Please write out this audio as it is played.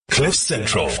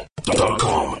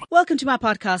CliffCentral.com. Welcome to my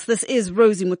podcast. This is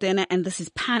Rosie Mutena and this is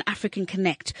Pan-African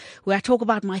Connect, where I talk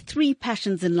about my three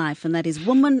passions in life, and that is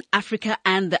woman, Africa,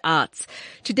 and the arts.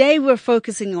 Today we're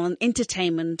focusing on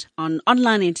entertainment, on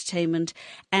online entertainment,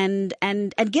 and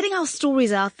getting our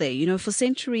stories out there. You know, for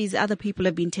centuries, other people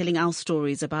have been telling our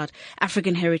stories about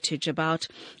African heritage, about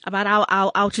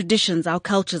our traditions, our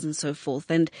cultures, and so forth.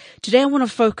 And today I want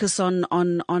to focus on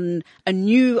a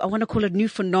new, I want to call it new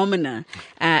phenomena.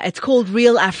 It's called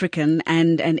Real African,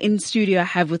 and in studio I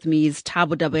have with me is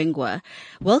Thabo Dabengwa.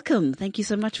 Welcome. Thank you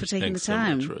so much for taking the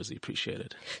time. Thanks so much, Rosie. Appreciate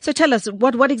it. So tell us,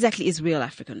 what exactly is Real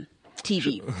African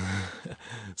TV?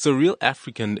 So Real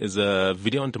African is a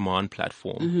video-on-demand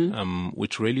platform,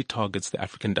 which really targets the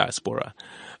African diaspora.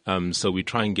 So we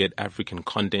try and get African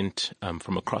content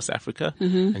from across Africa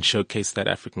and showcase that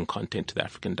African content to the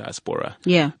African diaspora.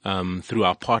 Yeah. Through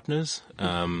our partners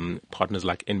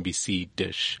like NBC,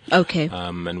 Dish. Okay.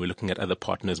 And we're looking at other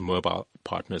partners, mobile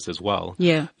partners as well.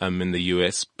 Yeah. In the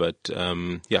US. But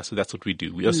so that's what we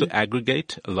do. We also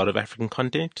aggregate a lot of African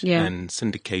content and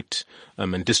syndicate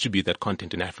and distribute that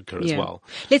content in Africa as well.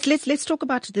 Let's talk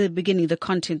about the beginning, the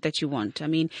content that you want. I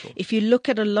mean, if you look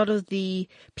at a lot of the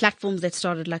platforms that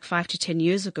started like 5 to 10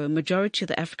 years ago, majority of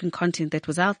the African content that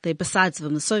was out there, besides the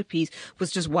soapies,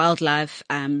 was just wildlife,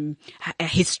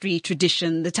 history,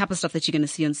 tradition, the type of stuff that you're going to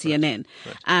see on CNN.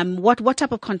 Right. What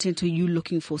type of content are you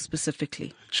looking for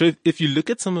specifically? So if you look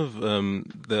at some of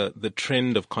the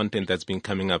trend of content that's been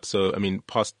coming up, so I mean,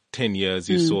 past 10 years,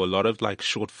 you saw a lot of like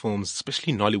short films,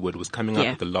 especially Nollywood was coming up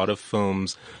with a lot of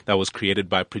films that was created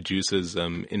by producers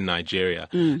in Nigeria.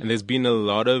 And there's been a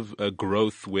lot of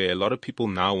growth where a lot of people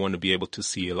now want to be able to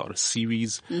see a lot of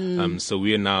series. So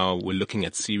we're looking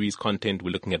at series content,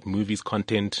 we're looking at movies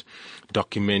content,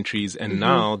 documentaries, and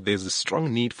now there's a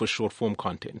strong need for short form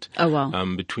content. Oh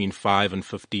wow. Between 5 and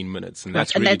 15 minutes. And right.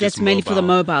 that's really that's mainly for the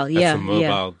mobile. That's for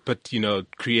mobile. But, you know,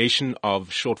 creation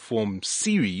of short form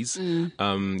series,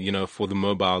 you know, for the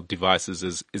mobile devices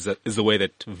is the way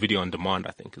that video on demand,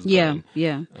 I think, is going.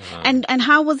 Yeah. And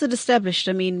how was it established?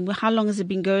 I mean, how long has it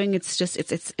been going? It's just,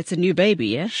 it's a new baby,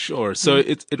 yeah? Sure. So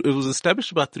it was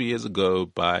established about 3 years ago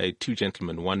by two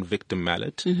gentlemen, one Victor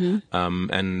Mallet,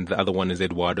 and the other one is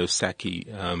Eduardo Saki.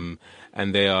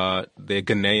 And they're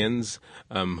Ghanaians,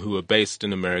 who are based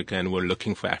in America and were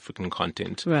looking for African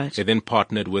content. Right. They then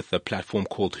partnered with a platform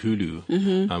called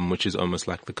Hulu, which is almost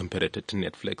like the competitor to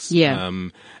Netflix. Yeah.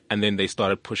 And then they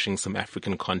started pushing some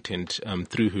African content,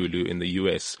 through Hulu in the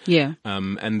US. Yeah.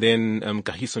 And then,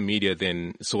 Kagiso Media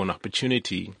then saw an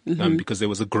opportunity, because there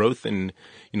was a growth in,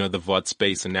 you know, the VOD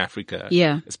space in Africa.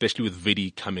 Yeah. Especially with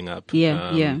Vidi coming up.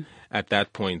 Yeah. At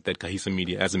that point, that Kagiso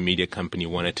Media, as a media company,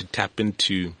 wanted to tap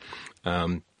into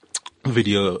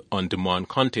video on demand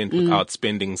content without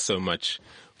spending so much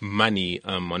money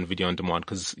on video on demand,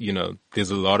 because, you know, there's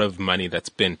a lot of money that's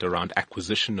spent around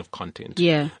acquisition of content,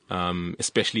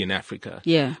 especially in Africa.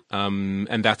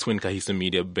 And that's when Kagiso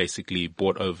Media basically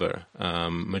bought over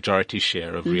majority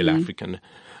share of Real African,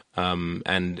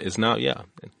 and is now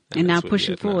And now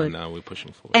pushing forward. Now we're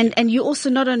pushing forward. And you're also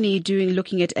not only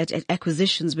looking at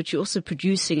acquisitions, but you're also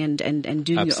producing and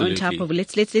doing Absolutely. your own type of.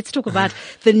 Let's talk about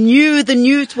the new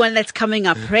one that's coming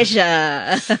up,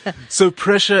 Pressure. So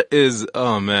Pressure is,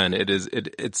 oh man,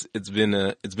 it's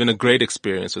been a great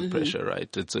experience with Pressure, right?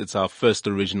 It's our first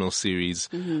original series,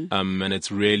 and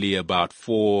it's really about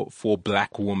four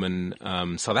black women,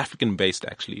 South African based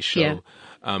actually show. Yeah.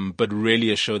 But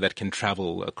really a show that can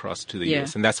travel across to the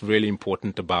US. And that's really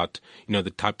important about, you know, the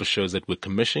type of shows that we're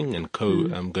commissioning and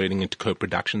going into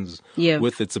co-productions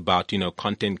with. It's about, you know,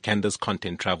 content. Can this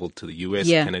content travel to the US?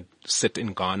 Can it sit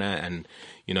in Ghana and,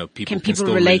 you know, people can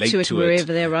still relate to it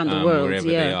wherever they're around the world? Wherever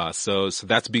they are. So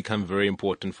that's become very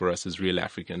important for us as Real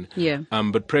African.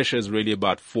 But Pressure is really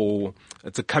about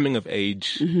it's a coming of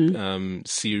age,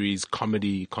 series,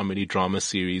 comedy drama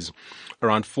series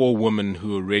around 4 women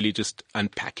who are really just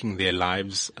unpacking their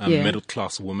lives, middle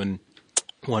class women.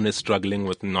 One is struggling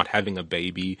with not having a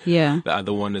baby. The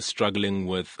other one is struggling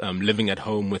with living at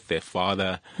home with their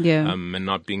father. And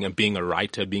not being a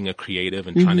writer, being a creative,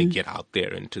 and trying to get out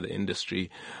there into the industry.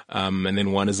 And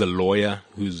then one is a lawyer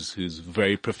who's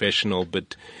very professional,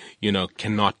 but, you know,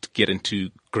 cannot get into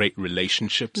great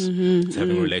relationships. It's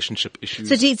having relationship issues.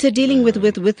 So dealing with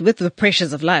the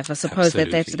pressures of life, I suppose, that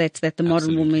the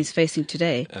modern woman is facing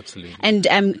today. Absolutely.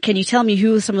 And can you tell me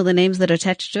who are some of the names that are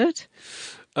attached to it?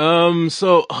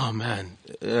 So I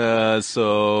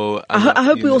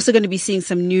hope we're also going to be seeing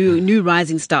some new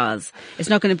rising stars. It's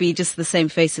not going to be just the same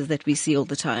faces that we see all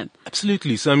the time.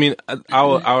 Absolutely. So I mean,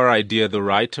 our idea, the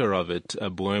writer of it,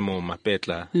 Boemo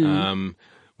Mapetla,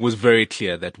 was very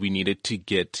clear that we needed to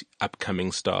get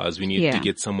upcoming stars. We needed to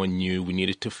get someone new. We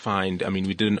needed to find,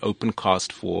 we did an open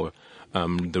cast for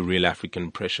the Real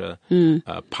African Pressure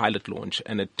pilot launch,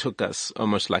 and it took us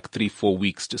almost like 3-4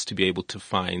 weeks just to be able to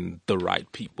find the right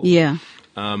people. Yeah.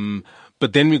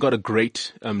 But then we got a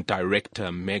great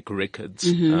director, Meg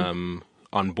Rickards,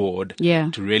 on board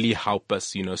to really help us,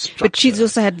 structure. But she's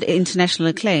also had international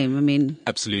acclaim.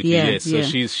 Absolutely, yes. So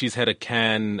she's had a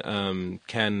Cannes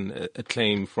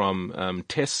acclaim from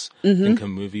Tess. I think her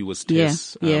movie was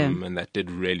Tess, and that did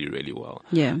really, really well.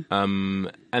 Yeah. And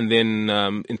then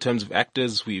in terms of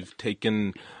actors, we've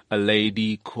taken a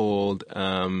lady called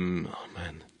the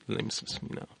name slips me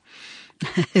now.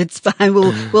 It's fine.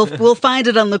 We'll find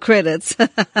it on the credits.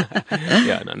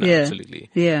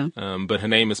 Absolutely. Yeah. But her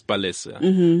name is Palesa.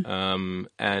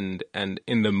 And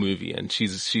in the movie, and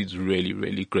she's really,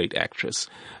 really great actress.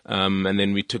 And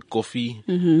then we took Kofi.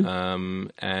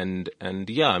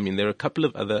 And there are a couple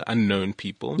of other unknown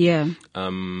people. Yeah.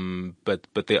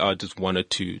 But there are just one or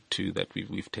two that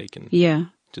we've taken. Yeah.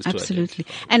 Absolutely.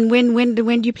 And when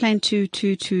do you plan to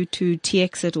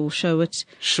TX it or show it?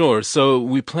 Sure. So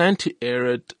we plan to air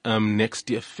it next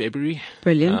year, February.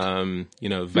 Brilliant.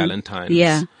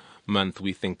 Valentine's month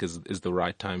we think is the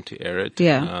right time to air it.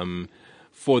 Yeah.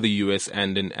 For the US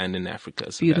and in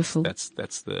Africa. So beautiful. That's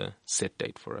the set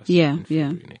date for us. Yeah, in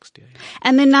February next year.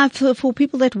 And then now for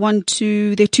people that want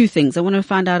to, there are two things. I want to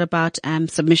find out about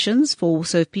submissions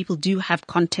so if people do have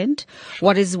content,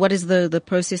 what is the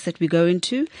process that we go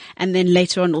into, and then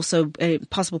later on also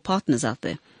possible partners out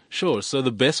there. Sure. So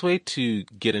the best way to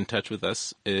get in touch with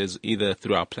us is either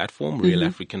through our platform,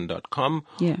 realafrican.com,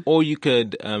 or you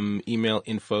could email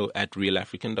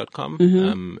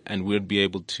info@realafrican.com, and we'll be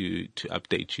able to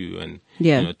update you and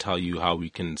tell you how we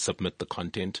can submit the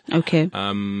content. Okay.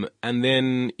 And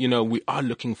then, we are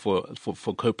looking for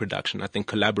co-production. I think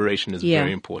collaboration is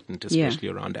very important, especially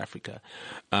around Africa.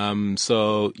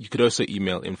 So you could also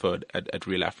email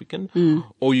info@realafrican,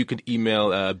 or you could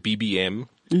email BBM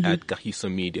at Kagiso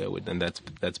Media, and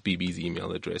that's BB's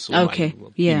email address, or my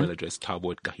email address,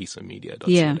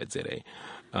 tabo@kagisomedia.co.za.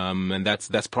 And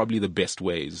that's probably the best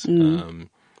ways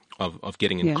of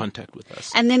getting in contact with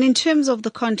us. And then in terms of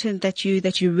the content that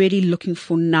you're really looking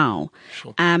for now,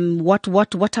 what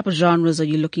type of genres are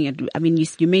you looking at?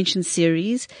 You mentioned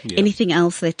series. Anything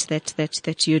else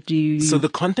that you do? So the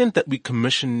content that we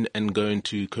commission and go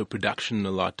into co-production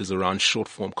a lot is around short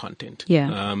form content.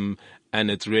 Yeah. And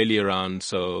it's really around,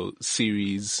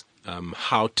 series,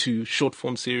 how-to,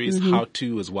 short-form series,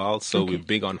 how-to as well. So we're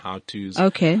big on how-tos.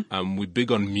 Okay. We're big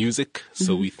on music.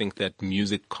 So we think that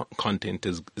music content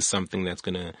is something that's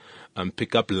going to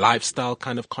pick up lifestyle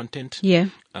kind of content. Yeah.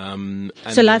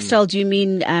 So lifestyle, do you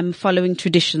mean following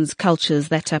traditions, cultures,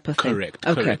 that type of thing? Correct.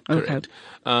 Correct.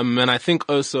 And I think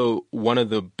also one of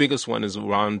the biggest one is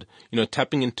around,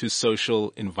 tapping into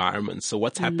social environments. So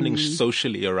what's happening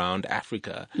socially around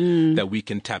Africa that we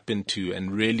can tap into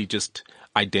and really just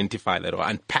identify that or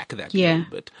unpack that a little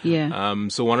bit. Yeah.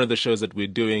 So one of the shows that we're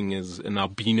doing is an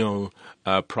albino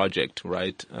project,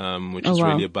 right? Which is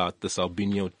really about this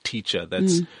albino teacher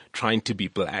that's trying to be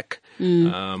black,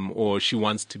 or she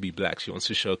wants to be black. She wants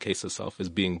to showcase herself as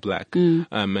being black,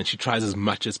 and she tries as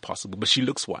much as possible, but she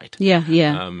looks white.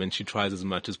 Yeah. And she tries as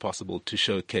much as possible to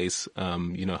showcase,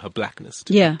 her blackness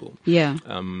to people. Yeah.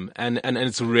 And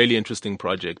it's a really interesting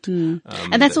project. And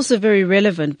that's also very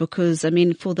relevant because,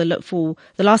 for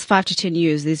the last 5 to 10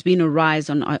 years, there's been a rise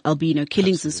on albino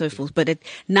killings and so forth, but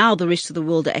now the rest of the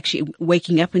world are actually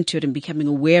waking up into it and becoming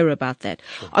aware about that.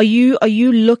 Sure. Are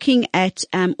you looking at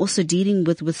also dealing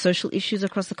with social issues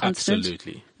across the continent?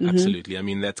 Absolutely.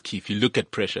 That's key. If you look at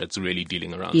Pressure, it's really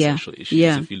dealing around social issues.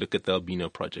 Yeah. If you look at the Albino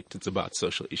Project, it's about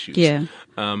social issues. Yeah.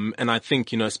 And I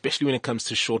think, especially when it comes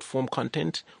to short form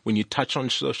content, when you touch on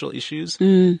social issues,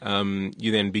 you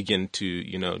then begin to,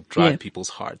 drive people's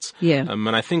hearts. Yeah.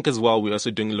 And I think as well, we're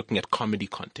also looking at comedy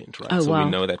content, right? Oh, so we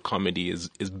know that comedy is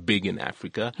big in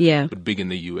Africa, but big in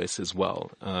the US as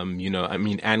well.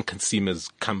 Anne Kansima's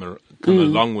come a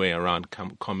long way around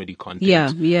comedy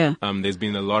content. Yeah. There's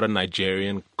been a lot of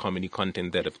Nigerian comedy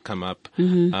content that have come up.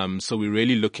 So we're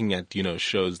really looking at,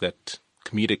 shows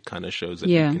comedic kind of shows that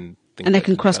we can think and they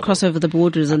can cross over the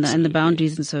borders and the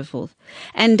boundaries and so forth.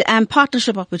 And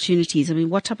partnership opportunities.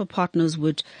 What type of partners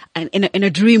would, in a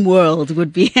dream world,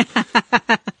 would be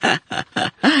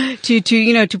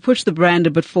to push the brand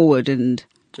a bit forward and.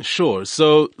 Sure.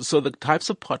 So the types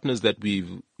of partners that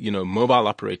we've, mobile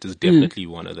operators definitely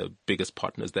one of the biggest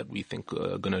partners that we think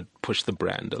are going to push the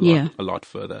brand a lot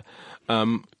further.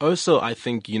 Also, I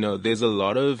think, there's a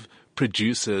lot of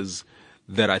producers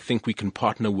that I think we can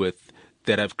partner with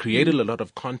that have created a lot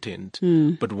of content,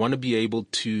 but want to be able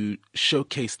to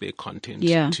showcase their content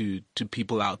to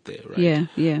people out there, right? Yeah,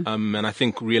 yeah. And I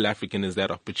think Real African is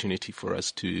that opportunity for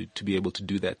us to be able to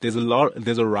do that. There's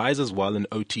a rise as well in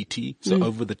OTT, so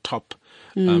over the top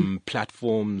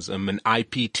platforms, and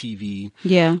IPTV.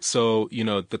 Yeah. So,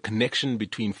 the connection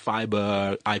between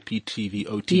fiber, IPTV,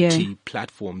 OTT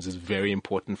platforms is very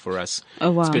important for us,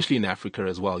 especially in Africa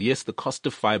as well. Yes, the cost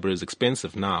of fiber is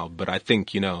expensive now, but I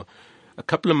think, a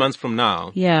couple of months from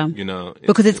now,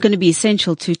 because it's going to be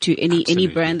essential to any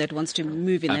brand that wants to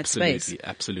move in that space.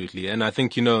 Absolutely. And I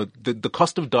think, the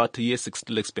cost of data, yes, it's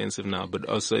still expensive now, but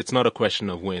also it's not a question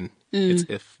of when. It's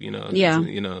if, it's not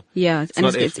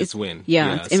if, it's when.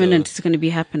 Yeah, it's imminent. It's going to be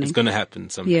happening. It's going to happen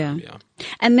sometime, yeah.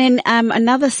 And then,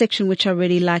 another section which I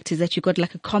really liked is that you got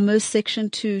like a commerce section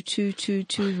to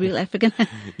Real African.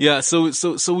 Yeah. So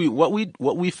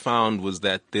what we found was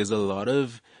that there's a lot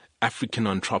of African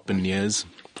entrepreneurs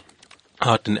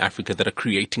out in Africa that are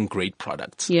creating great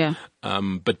products,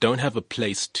 but don't have a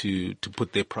place to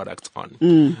put their products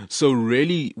on. So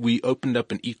really, we opened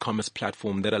up an e-commerce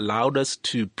platform that allowed us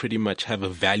to pretty much have a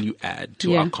value add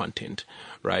to our content,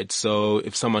 right? So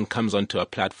if someone comes onto our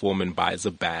platform and buys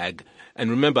a bag,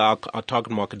 and remember, our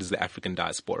target market is the African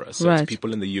diaspora, so it's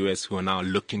people in the US who are now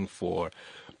looking for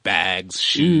bags,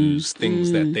 shoes,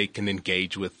 things that they can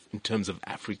engage with in terms of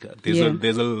Africa.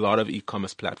 There's a lot of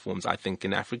e-commerce platforms, I think,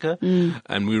 in Africa,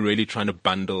 and we're really trying to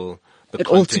bundle the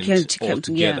content all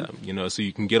together. So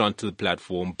you can get onto the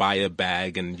platform, buy a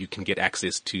bag, and you can get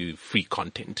access to free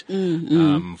content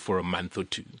for a month or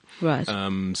two. Right.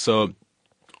 So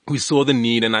we saw the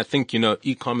need, and I think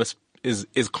e-commerce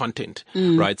is content,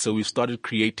 right? So we've started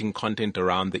creating content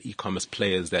around the e-commerce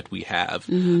players that we have,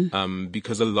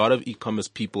 because a lot of e-commerce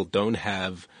people don't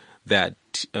have that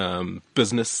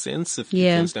business sense, if you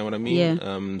understand what I mean.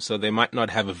 Yeah. So they might not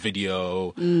have a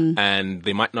video, and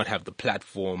they might not have the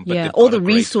platform, but all the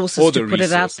resources to put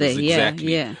it out there.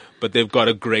 Exactly. Yeah. But they've got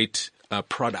a great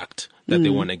product that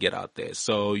they want to get out there.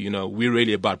 So we're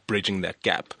really about bridging that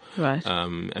gap, right?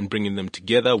 And bringing them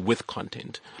together with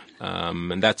content.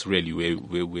 And that's really where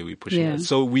we're pushing it.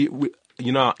 So we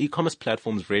our e-commerce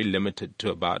platform is very limited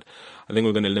to I think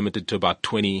we're going to limit it to about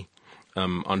 20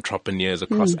 entrepreneurs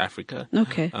across Africa.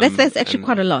 Okay. That's actually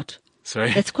quite a lot.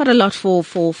 Sorry? That's quite a lot for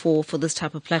this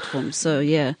type of platform. So,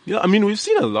 yeah. Yeah, I mean, we've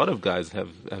seen a lot of guys have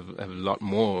a lot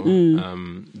more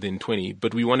than 20,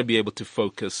 but we want to be able to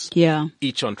focus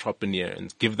each entrepreneur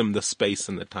and give them the space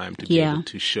and the time to be able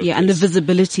to showcase. Yeah, and the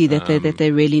visibility that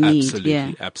they really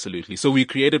need. Absolutely. So we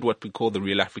created what we call the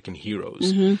Real African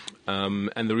Heroes.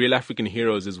 And the Real African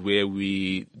Heroes is where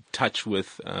we touch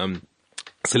with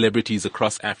celebrities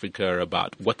across Africa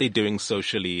about what they're doing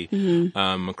socially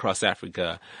across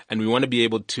Africa, and we want to be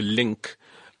able to link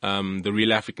the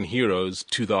Real African Heroes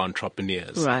to the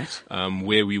entrepreneurs, right?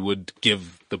 Where we would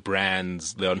give the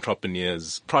brands, the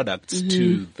entrepreneurs, products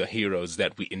to the heroes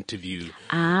that we interview.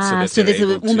 So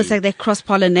there's almost like that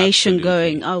cross-pollination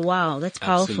going. Oh wow, that's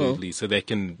powerful. Absolutely. So they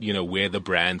can, wear the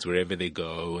brands wherever they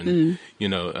go,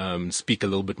 and speak a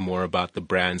little bit more about the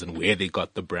brands and where they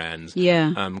got the brands.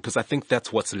 Yeah. Because I think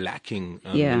that's what's lacking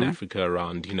in Africa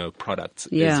around products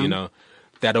is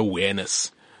that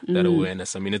awareness. That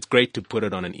awareness. I mean, it's great to put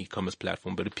it on an e-commerce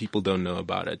platform, but if people don't know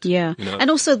about it. Yeah.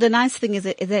 And also the nice thing is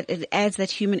that it adds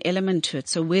that human element to it.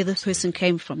 So where the person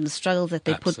came from, the struggles that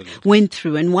they went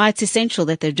through, and why it's essential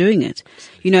that they're doing it.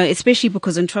 Especially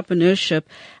because entrepreneurship,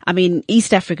 I mean,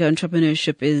 East Africa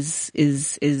entrepreneurship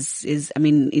is, I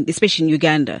mean, especially in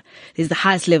Uganda, there's the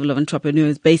highest level of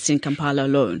entrepreneurs based in Kampala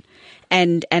alone.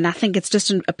 And I think it's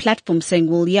just a platform saying,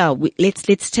 well,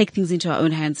 let's take things into our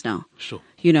own hands now. Sure.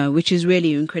 Which is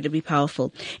really incredibly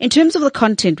powerful. In terms of the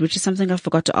content, which is something I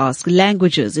forgot to ask,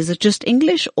 languages, is it just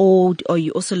English, or are you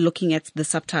also looking at the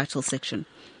subtitle section?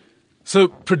 So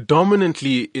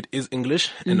predominantly it is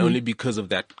English, and only because of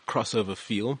that crossover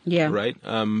feel. Yeah. Right.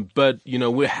 But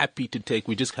we're happy to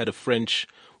we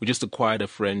just acquired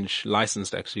a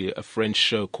French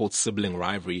show called Sibling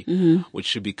Rivalry, which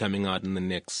should be coming out in the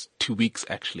next 2 weeks,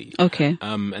 actually. Okay.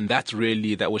 And that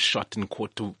was shot in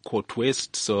Cote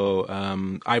West, so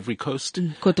Ivory Coast.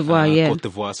 Cote d'Ivoire, yeah. Cote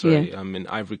d'Ivoire, sorry, in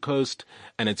Ivory Coast.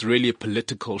 And it's really a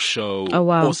political show. Oh,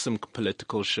 wow. Awesome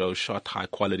political show, shot high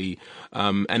quality.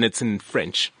 And it's in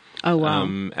French. Oh, wow.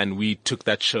 And we took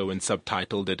that show and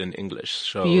subtitled it in English.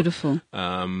 So, beautiful.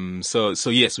 So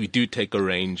yes, we do take a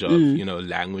range of,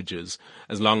 languages languages,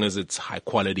 as long as it's high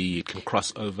quality, it can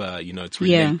cross over, it's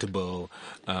relatable,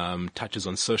 touches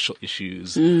on social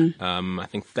issues. I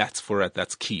think that's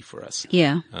key for us.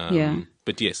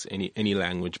 But yes, any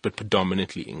language, but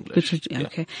predominantly English.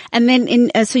 Okay. And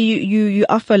then so you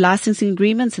offer licensing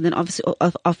agreements and then obviously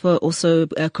offer also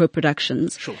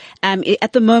co-productions. Sure.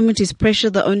 At the moment, is Pressure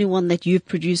the only one that you've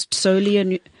produced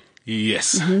solely?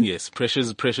 Yes, yes.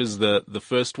 Pressure's the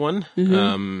first one.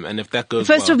 And if that goes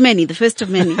the first of many. If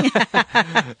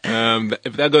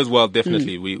that goes well,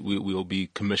 definitely we will be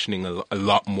commissioning a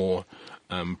lot more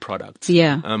products.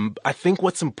 I think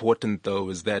what's important though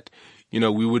is that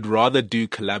we would rather do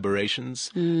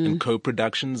collaborations and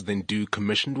co-productions than do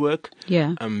commissioned work.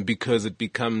 Because it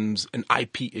becomes an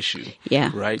IP issue.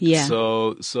 Right?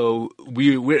 So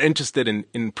we're interested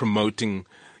in promoting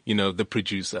the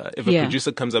producer. If a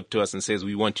producer comes up to us and says,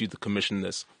 we want you to commission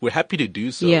this, we're happy to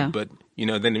do so. But,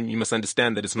 then you must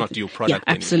understand that it's not your product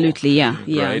anymore. Absolutely.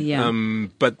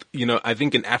 But, I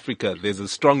think in Africa, there's a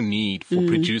strong need for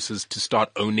producers to start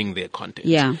owning their content.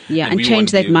 And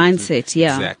change that mindset.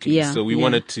 Exactly. So we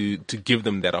wanted to give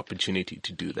them that opportunity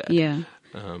to do that.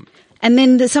 And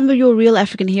then some of your real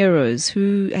African heroes,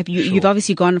 who have you? Sure. You've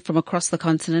obviously gone from across the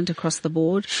continent, across the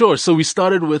board. Sure. So we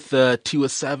started with Tiwa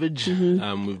Savage.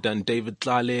 We've done David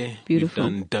Tlale. Beautiful.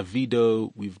 We've done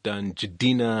Davido. We've done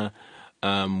Jadina.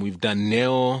 We've done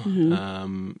Neo.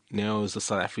 Neo is a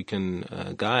South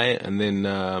African guy, and then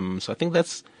so I think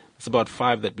that's about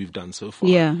 5 that we've done so far.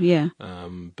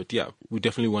 But we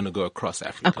definitely want to go across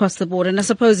Africa. Across the board. And I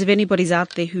suppose if anybody's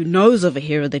out there who knows of a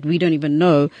hero that we don't even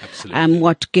know,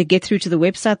 get through to the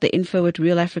website, the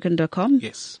info@realafrican.com?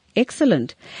 Yes.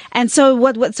 Excellent. And so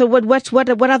what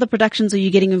other productions are you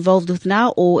getting involved with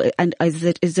now, is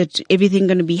it everything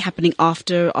going to be happening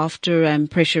after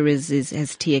Pressure has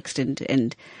TX'd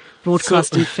and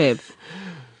broadcast in Feb?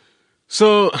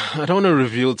 So I don't want to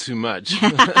reveal too much,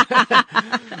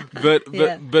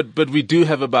 but we do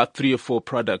have about 3 or 4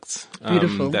 products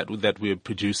that we're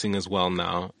producing as well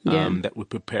now, that we're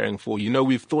preparing for.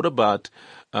 We've thought about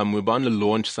we're bound to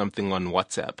launch something on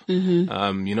WhatsApp.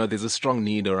 There's a strong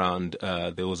need around.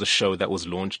 There was a show that was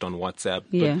launched on WhatsApp.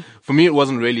 But for me, it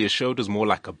wasn't really a show; it was more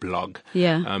like a blog.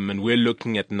 And we're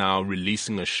looking at now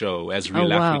releasing a show as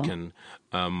Real African.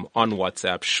 On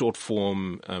WhatsApp, short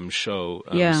form show.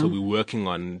 So we're working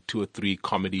on 2 or 3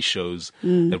 comedy shows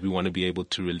that we want to be able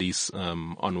to release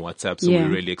on WhatsApp. So we're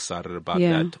really excited about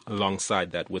that.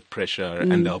 Alongside that, with Pressure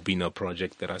and the Albino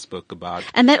project that I spoke about.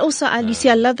 And that also, I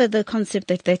love the concept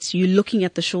that you're looking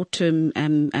at the short term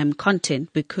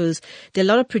content, because there are a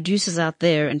lot of producers out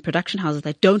there and production houses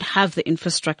that don't have the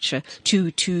infrastructure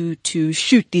to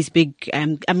shoot these big.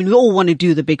 We all want to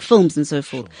do the big films and so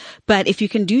forth, but if you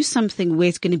can do something where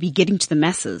it's going to be getting to the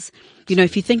masses.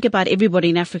 If you think about everybody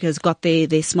in Africa has got their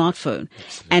smartphone.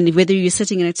 And whether you're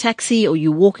sitting in a taxi or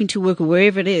you're walking to work or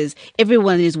wherever it is,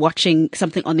 everyone is watching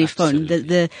something on their phone.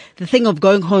 The thing of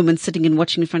going home and sitting and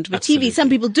watching in front of a TV, some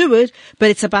people do it, but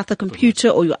it's about the computer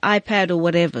or your iPad or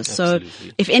whatever. So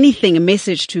if anything, a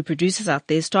message to producers out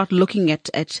there, start looking at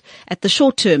the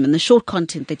short term and the short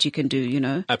content that you can do,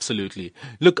 Absolutely.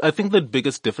 Look, I think the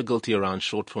biggest difficulty around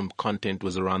short form content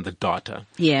was around the data.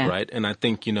 Right? And I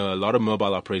think, a lot of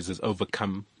mobile operators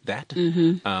overcome that.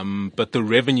 But the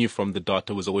revenue from the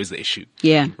data was always the issue.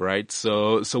 Right.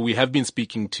 So we have been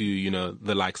speaking to,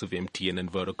 the likes of MTN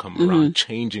and Vodacom around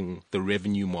changing the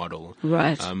revenue model.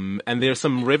 Right. And there are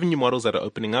some revenue models that are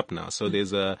opening up now. So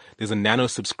there's a nano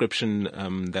subscription,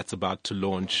 that's about to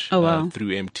launch through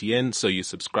MTN. So you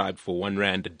subscribe for 1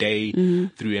 rand a day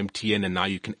through MTN, and now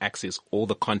you can access all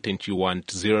the content you want,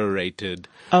 0 rated.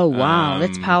 Oh, wow.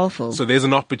 That's powerful. So there's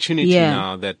an opportunity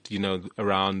now that,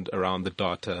 around the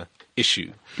data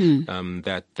issue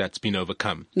that's been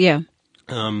overcome.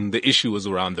 The issue was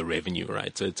around the revenue,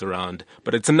 right? So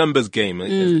but it's a numbers game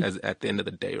as at the end of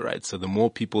the day, right? So the more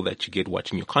people that you get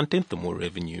watching your content, the more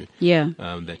revenue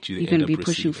that you're going to be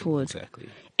pushing forward. Exactly.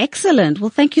 Excellent. Well,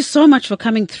 thank you so much for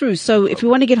coming through. So if we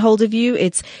want to get hold of you,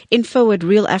 it's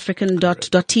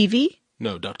info@realafrican.tv.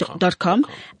 No, .com.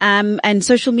 And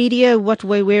social media,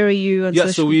 where are you on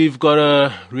social? So we've got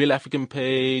a Real African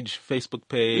page, Facebook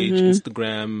page,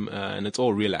 Instagram, and it's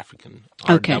all Real African.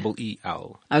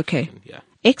 REEL. Okay.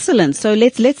 Excellent. So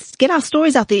let's get our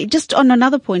stories out there. Just on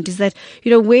another point is that,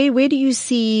 where do you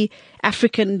see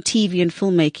African TV and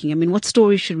filmmaking? What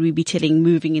stories should we be telling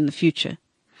moving in the future?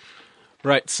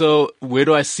 Right. So where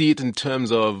do I see it in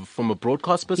terms of from a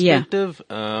broadcast perspective?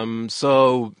 In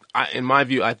my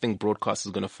view, I think broadcast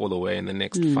is going to fall away in the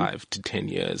next 5 to 10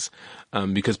 years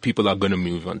because people are going to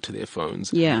move onto their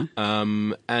phones. Yeah.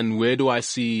 And where do I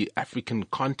see African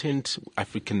content,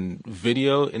 African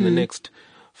video in the next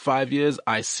 5 years?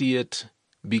 I see it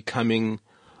becoming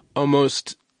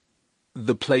almost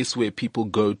the place where people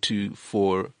go to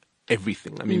for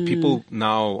everything. I mean, people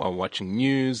now are watching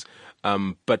news.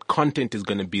 But content is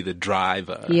going to be the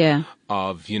driver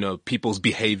of, people's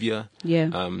behavior,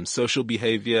 social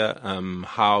behavior,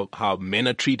 how men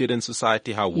are treated in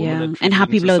society, how women are treated and how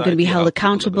in people society, are going to be held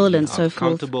accountable and so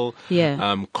forth.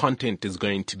 Content is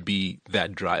going to be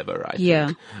that driver, I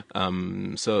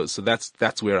think. So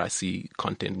that's where I see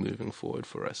content moving forward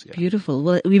for us. Yeah. Beautiful.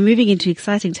 Well, we're moving into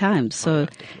exciting times. So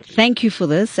thank you for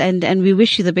this. And we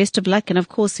wish you the best of luck. And of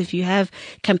course, if you have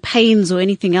campaigns or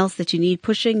anything else that you need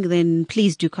pushing, then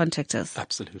please do contact us.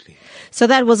 Absolutely. So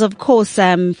that was, of course,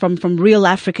 from Real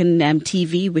African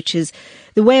TV, which is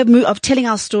the way of telling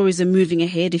our stories and moving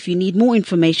ahead. If you need more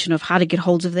information of how to get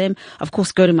hold of them, of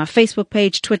course, go to my Facebook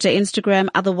page, Twitter, Instagram.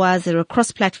 Otherwise, there are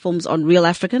cross platforms on Real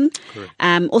African.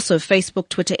 Also Facebook,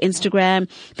 Twitter, Instagram.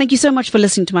 Thank you so much for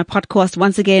listening to my podcast.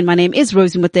 Once again, my name is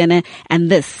Rosie Mutene,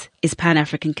 and this is Pan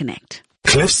African Connect.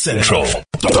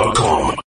 CliffCentral.com